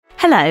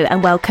Hello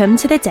and welcome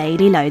to the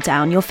Daily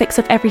Lowdown, your fix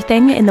of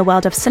everything in the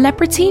world of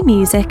celebrity,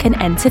 music and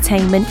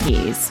entertainment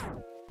news.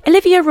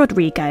 Olivia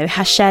Rodrigo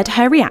has shared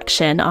her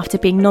reaction after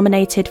being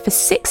nominated for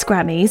 6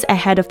 Grammys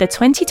ahead of the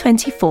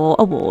 2024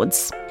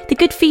 awards. The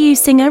Good For You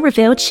singer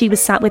revealed she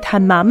was sat with her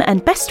mum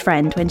and best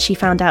friend when she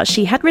found out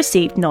she had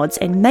received nods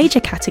in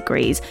major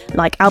categories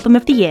like Album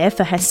of the Year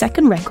for her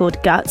second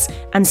record, Guts,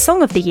 and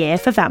Song of the Year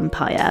for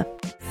Vampire.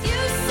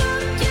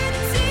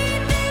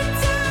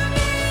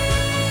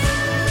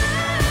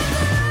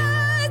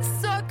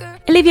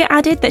 Olivia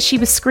added that she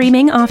was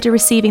screaming after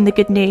receiving the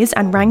good news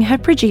and rang her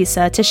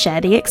producer to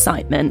share the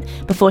excitement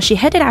before she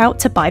headed out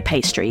to buy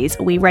pastries.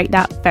 We rate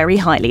that very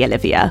highly,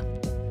 Olivia.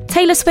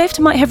 Taylor Swift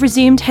might have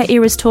resumed her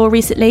Eras tour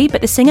recently,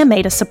 but the singer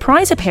made a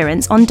surprise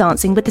appearance on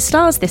Dancing with the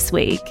Stars this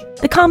week.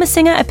 The Karma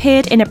singer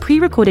appeared in a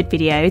pre-recorded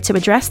video to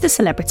address the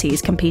celebrities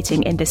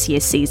competing in this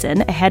year's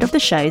season ahead of the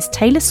show's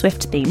Taylor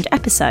Swift-themed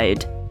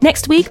episode.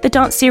 Next week, the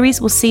dance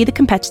series will see the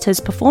competitors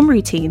perform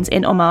routines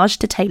in homage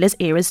to Taylor's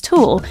Eras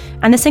tour,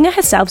 and the singer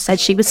herself said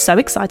she was so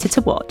excited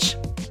to watch.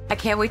 I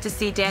can't wait to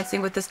see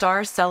Dancing with the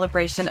Stars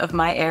celebration of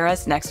my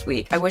Eras next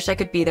week. I wish I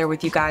could be there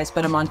with you guys,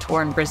 but I'm on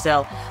tour in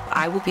Brazil.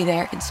 I will be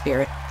there in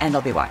spirit, and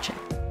I'll be watching.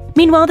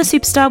 Meanwhile, the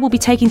superstar will be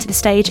taking to the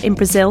stage in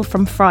Brazil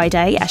from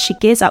Friday as she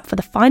gears up for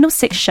the final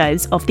 6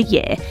 shows of the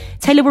year.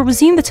 Taylor will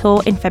resume the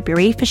tour in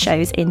February for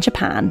shows in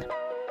Japan.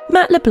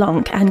 Matt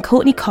LeBlanc and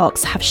Courtney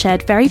Cox have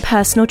shared very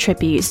personal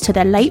tributes to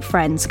their late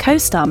friend's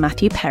co-star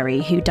Matthew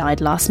Perry, who died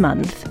last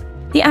month.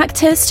 The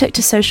actors took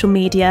to social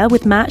media,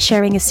 with Matt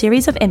sharing a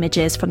series of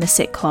images from the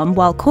sitcom,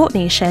 while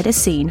Courtney shared a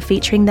scene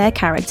featuring their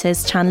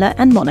characters Chandler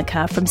and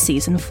Monica from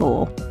season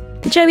 4.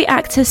 The Joey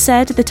actors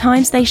said the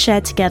times they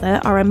shared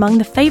together are among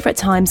the favourite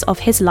times of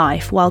his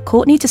life, while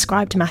Courtney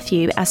described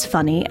Matthew as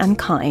funny and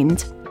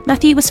kind.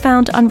 Matthew was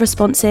found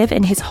unresponsive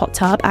in his hot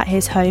tub at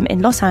his home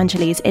in Los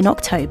Angeles in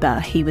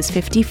October. He was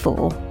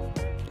 54.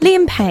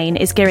 Liam Payne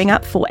is gearing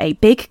up for a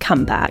big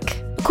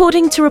comeback.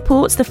 According to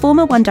reports, the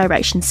former One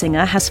Direction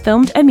singer has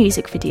filmed a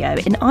music video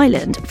in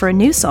Ireland for a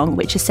new song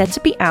which is said to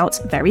be out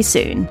very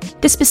soon.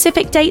 The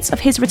specific dates of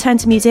his return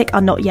to music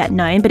are not yet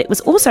known, but it was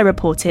also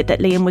reported that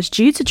Liam was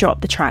due to drop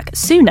the track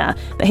sooner,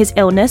 but his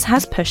illness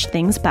has pushed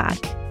things back.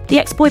 The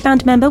ex-boy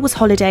band member was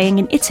holidaying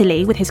in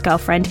Italy with his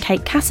girlfriend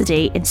Kate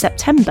Cassidy in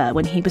September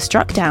when he was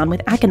struck down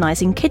with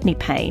agonising kidney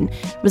pain,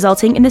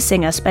 resulting in the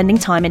singer spending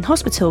time in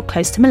hospital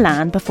close to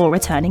Milan before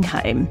returning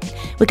home.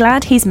 We're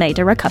glad he's made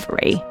a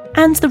recovery.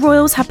 And the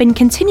royals have been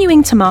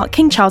continuing to mark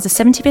King Charles'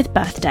 75th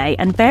birthday,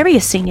 and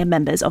various senior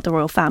members of the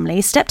royal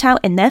family stepped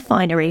out in their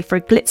finery for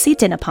a glitzy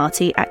dinner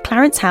party at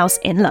Clarence House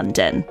in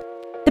London.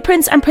 The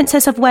Prince and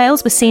Princess of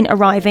Wales were seen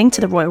arriving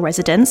to the royal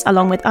residence,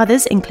 along with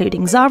others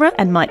including Zara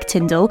and Mike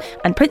Tyndall,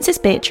 and Princess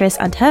Beatrice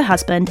and her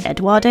husband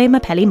Edoardo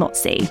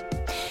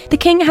Mapelli-Mozzi. The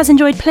King has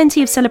enjoyed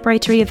plenty of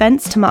celebratory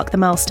events to mark the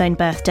milestone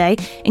birthday,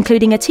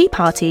 including a tea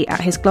party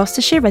at his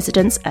Gloucestershire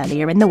residence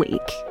earlier in the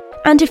week.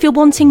 And if you're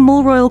wanting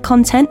more royal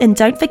content, then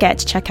don't forget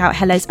to check out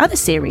Hello's other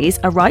series,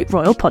 A Right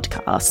Royal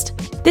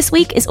Podcast. This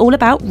week is all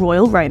about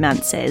royal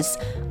romances.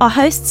 Our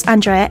hosts,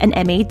 Andrea and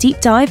Emmy,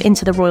 deep dive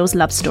into the royals'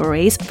 love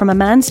stories, from a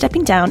man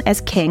stepping down as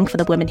king for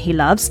the woman he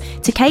loves,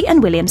 to Kate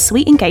and William's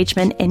sweet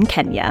engagement in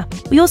Kenya.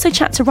 We also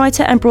chat to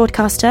writer and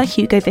broadcaster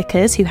Hugo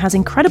Vickers, who has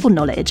incredible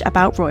knowledge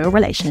about royal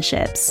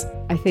relationships.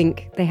 I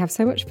think they have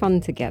so much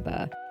fun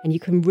together, and you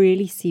can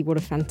really see what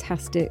a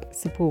fantastic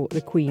support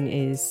the Queen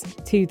is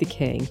to the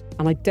King.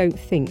 And I don't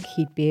think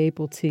he'd be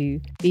able to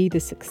be the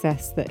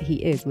success that he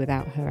is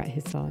without her at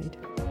his side.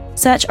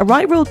 Search A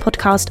Right Royal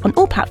Podcast on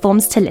all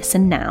platforms to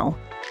listen now.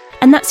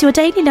 And that's your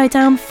Daily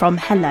Lowdown from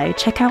Hello.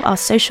 Check out our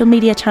social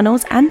media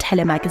channels and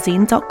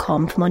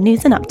hellomagazine.com for more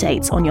news and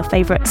updates on your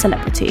favourite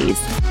celebrities.